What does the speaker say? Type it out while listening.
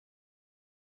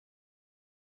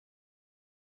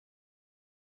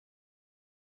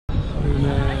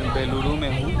मैं बेलुरु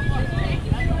में हूँ।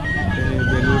 ये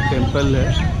बेलूर टेम्पल है।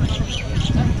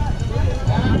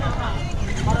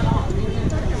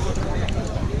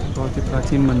 बहुत ही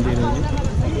प्राचीन मंदिर है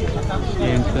ये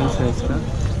एंट्रेंस है इसका।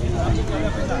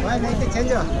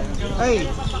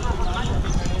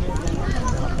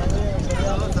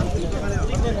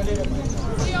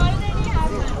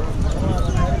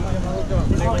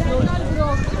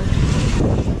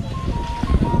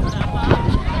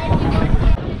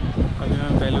 अभी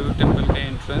मैं बेलूर टेम्पल के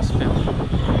एंट्रेंस पे हूँ,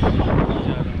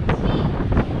 जा रहा हूँ।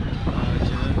 आज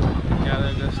 11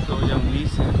 अगस्त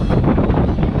 2019 है।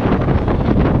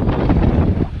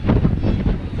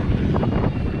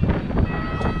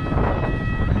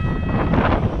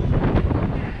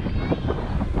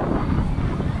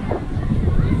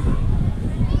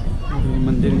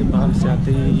 मंदिर के बाहर से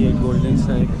आते ही ये गोल्डन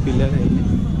सा एक पिलर है ये।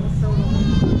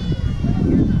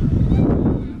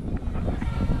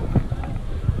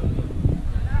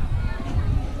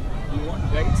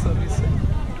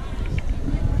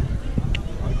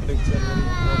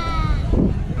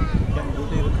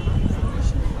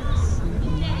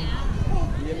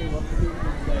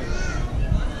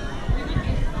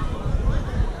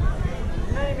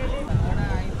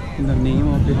 The name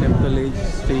of the temple is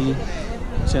Sri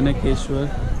Chenna Keshwa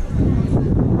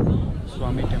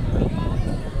Temple.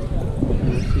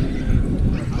 You see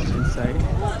from inside,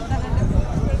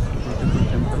 beautiful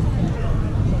temple.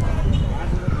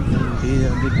 And these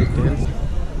are the details.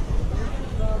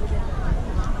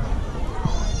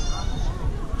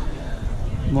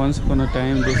 Once upon a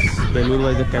time, this Belur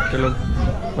was the capital of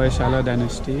Hoysala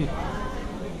dynasty.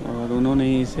 और उन्होंने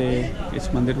ही इस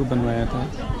मंदिर को बनवाया था।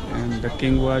 And the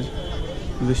king was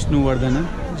Vishnuvardhana,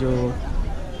 जो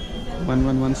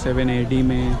 1117 AD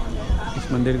में इस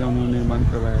मंदिर का उन्होंने निर्माण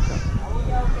करवाया था।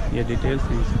 ये डिटेल्स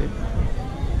हैं इसके।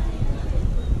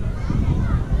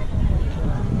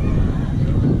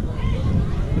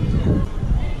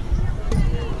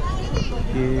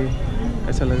 ये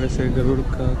ऐसा लग रहा है जैसे गरुड़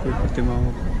का कोई प्रतिमा हो,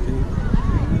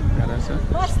 प्यारा सा।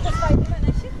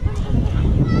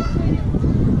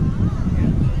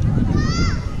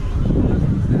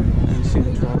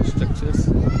 स्ट्रक्चर्स।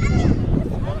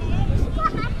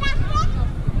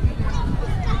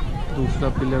 दूसरा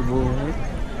पिलर वो है,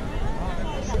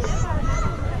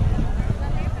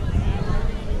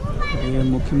 ये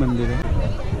मुख्य मंदिर है।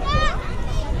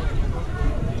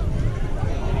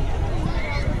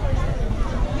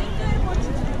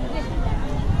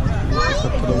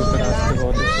 पत्थरों के रास्ते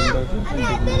बहुत ही सुंदर है।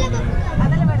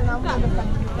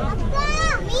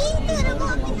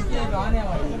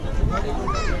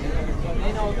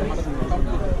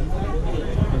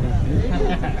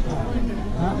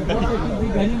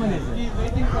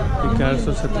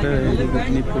 1117 है,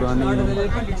 इतनी पुरानी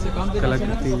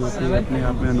कलाकृति जो कि अपने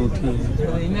आप में अनूठी है,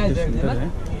 सुंदर है।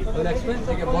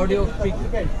 और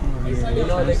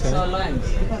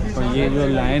ये जो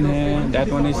लायन है, that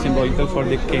one is symbolical for the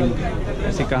king.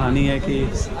 ऐसी कहानी है कि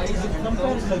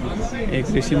एक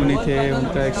ऋषि मुनि थे,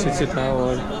 उनका एक शिष्य था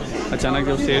और अचानक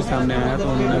जब शेर सामने आया तो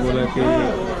उन्होंने बोला कि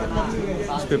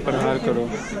उस पर प्रहार करो,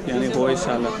 यानी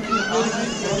होयशाला।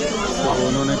 तो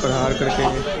उन्होंने प्रहार करके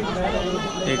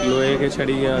एक लोहे के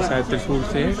छड़ी या शायद त्रिशूल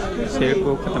से शेर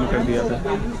को ख़त्म कर दिया था।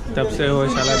 तब से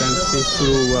होयशाला डायनेस्टी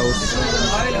शुरू हुआ उस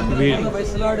वीर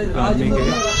आदमी के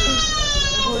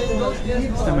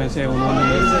समय से। उन्होंने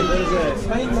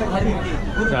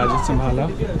राज्य संभाला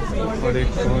और एक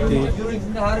बहुत ही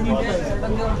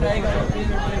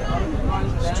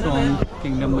स्ट्रॉन्ग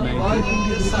किंगडम बनाई थी।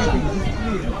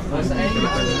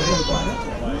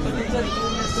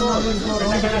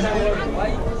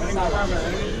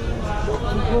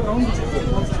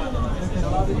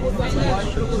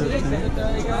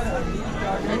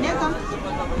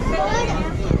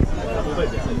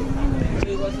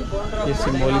 ये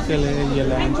सिंबॉलिकल है, ये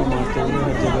लाइन को मारते हुए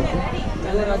हर जगह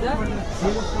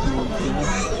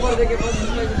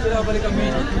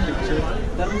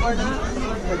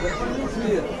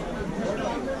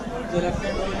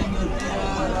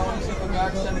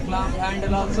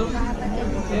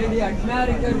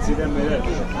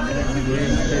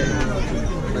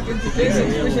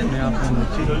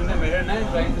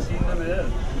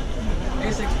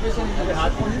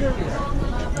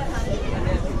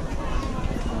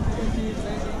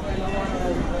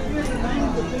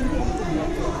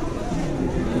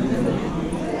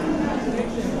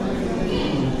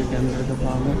के अंदर का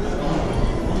भाग है।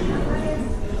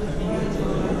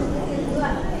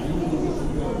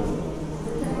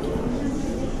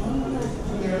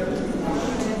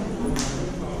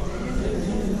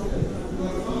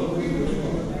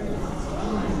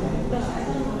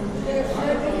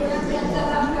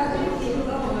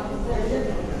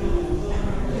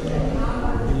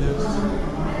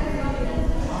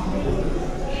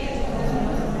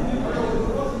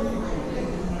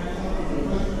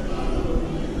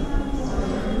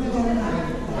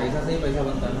 पैसा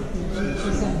बनता है ना।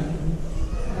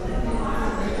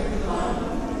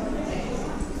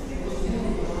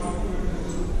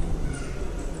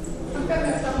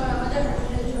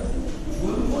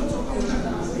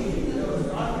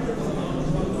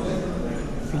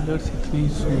 पिलर्स इतनी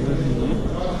सुंदर है ये।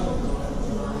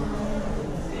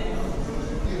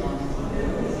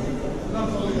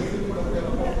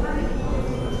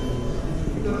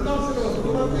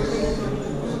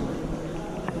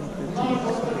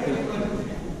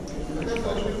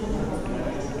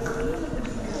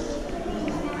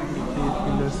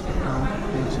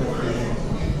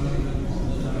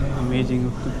 अमेजिंग,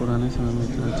 पुराने समय में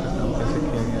इतना अच्छा काम कैसे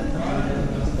किया गया था।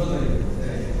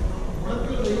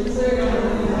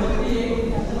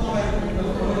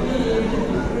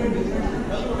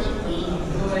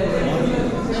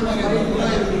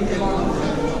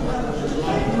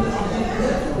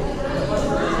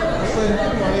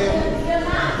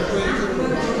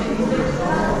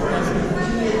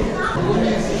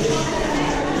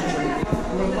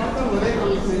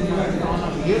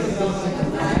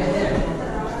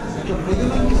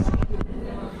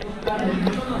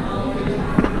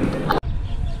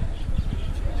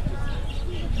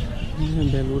 मैं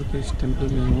बेलूर के इस टेंपल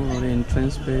में हूँ और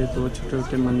एंट्रेंस पे दो छोटे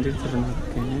छोटे मंदिर से बना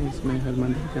रखे हैं। इसमें हर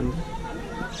मंदिर के अंदर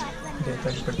देवता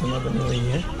की प्रतिमा बनी हुई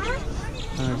है।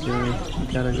 आज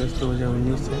 11 अगस्त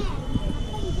 2019 है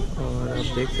और आप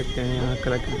देख सकते हैं यहाँ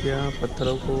कलाकृतियाँ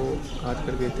पत्थरों को काट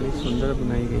करके इतनी सुंदर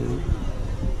बनाई गई हैं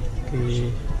कि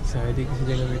शायद ही किसी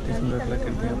जगह भी इतनी सुंदर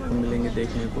कलाकृतियाँ आपको मिलेंगे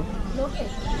देखने को।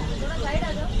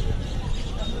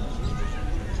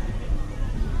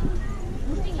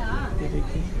 ये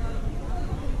देखिए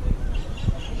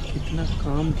कितना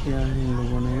काम किया है इन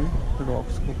लोगों ने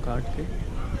रॉक्स को काट के।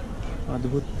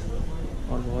 अद्भुत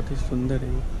और बहुत ही सुंदर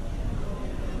है।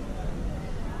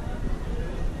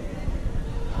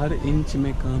 हर इंच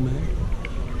में काम है।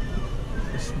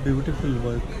 It's beautiful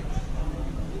work,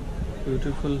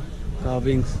 beautiful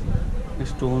carvings,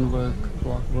 stone work,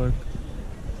 rock work.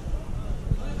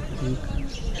 I think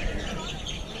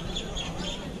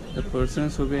the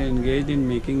persons who were engaged in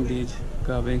making these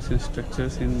carvings and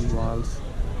structures in walls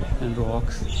and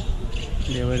rocks,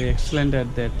 they were excellent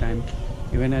at that time.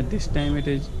 Even at this time it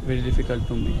is very difficult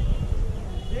to make.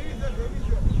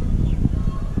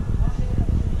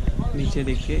 नीचे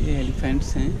देखिए ये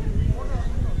elephants हैं।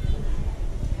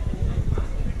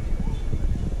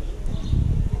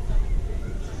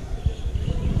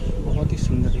 बहुत ही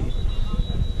सुंदर है।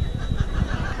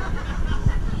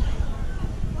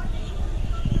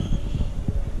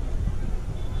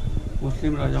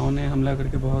 मुस्लिम राजाओं ने हमला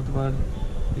करके बहुत बार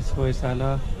इस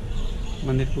होयसाला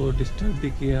मंदिर को डिस्टर्ब भी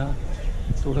किया,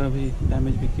 थोड़ा भी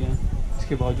डैमेज भी किया।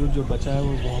 इसके बावजूद जो बचा है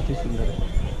वो बहुत ही सुंदर है।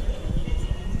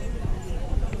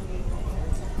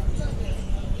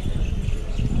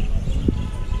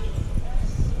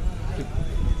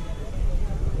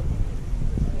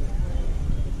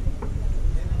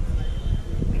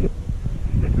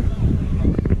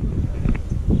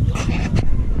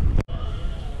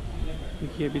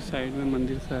 ये भी साइड में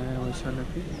मंदिर सा है होयसाला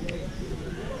के,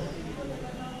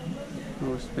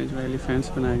 और उसमें जो एलिफेंट्स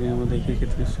बनाए गए हैं वो देखिए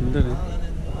कितने सुंदर हैं।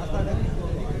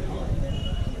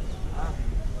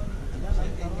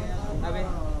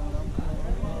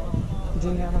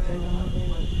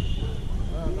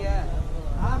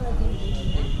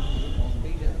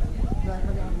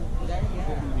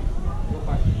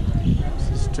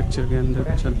 स्ट्रक्चर के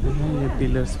अंदर चलते हैं। ये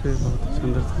पिलर्स पे बहुत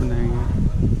सुंदर से बनाए गए हैं।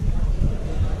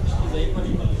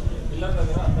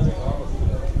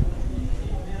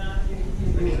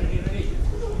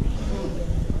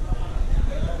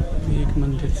 एक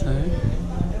मंदिर सा है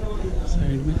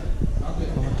साइड में,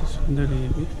 बहुत ही सुंदर है। ये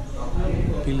भी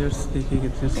पिलर्स देखिए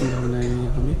कितने सुंदर बनाए गए हैं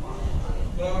यहाँ भी।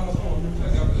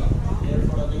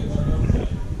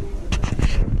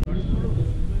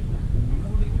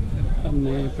 अब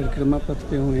मैं परिक्रमा पथ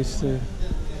पे हूँ इस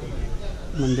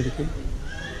मंदिर के।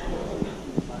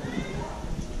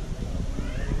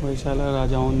 होयसाला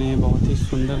राजाओं ने बहुत ही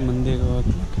सुंदर मंदिर और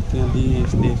कलाकृतियाँ दी हैं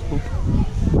इस देश को।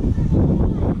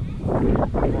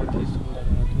 बहुत ही सुंदर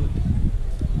अद्भुत।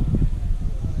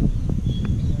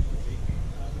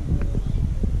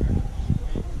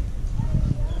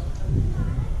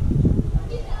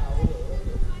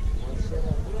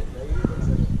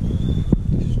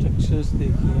 स्ट्रक्चर्स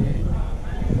देखिए,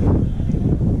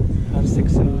 हर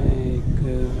सेक्शन में एक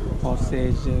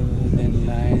horse's, then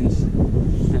Lions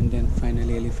and then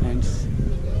finally elephants.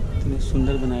 इतने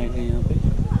सुंदर बनाए गए यहाँ पे।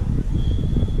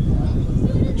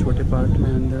 छोटे पार्ट में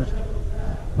अंदर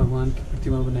भगवान की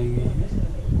प्रतिमा बनाई गई है।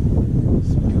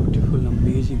 Beautiful,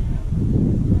 amazing,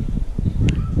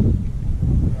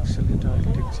 excellent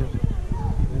architecture.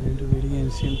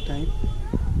 Time.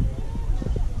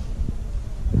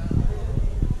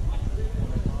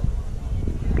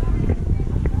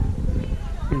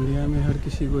 India में हर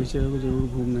किसी को इस जगह को ज़रूर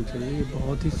घूमना चाहिए। ये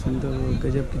बहुत ही सुंदर और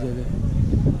गजब की जगह है।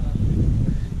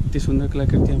 इतनी सुंदर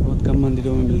कलाकृतियाँ बहुत कम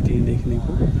मंदिरों में मिलती हैं देखने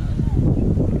को।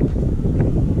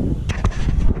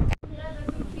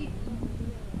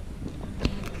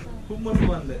 खूप मस्त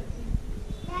बांधलंय,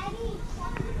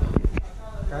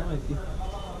 काय माहिती,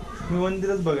 मी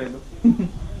मंदिरच बघायलो।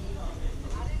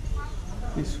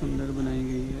 इतनी सुंदर बनाई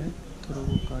गई है, थोड़ा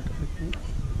वो काट करके।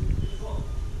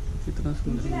 इतना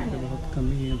सुंदर मंदिर बहुत कम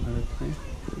ही है भारत में।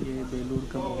 ये बेलूर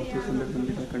का बहुत ही सुंदर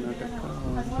मंदिर है, कर्नाटक का।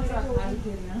 और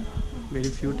very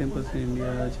few temples in India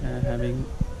having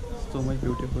so much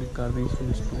beautiful carvings in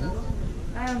stone.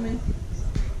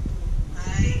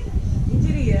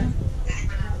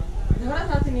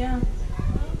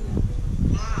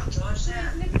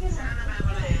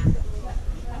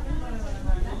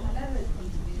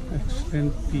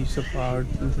 Excellent piece of art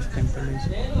in this temple is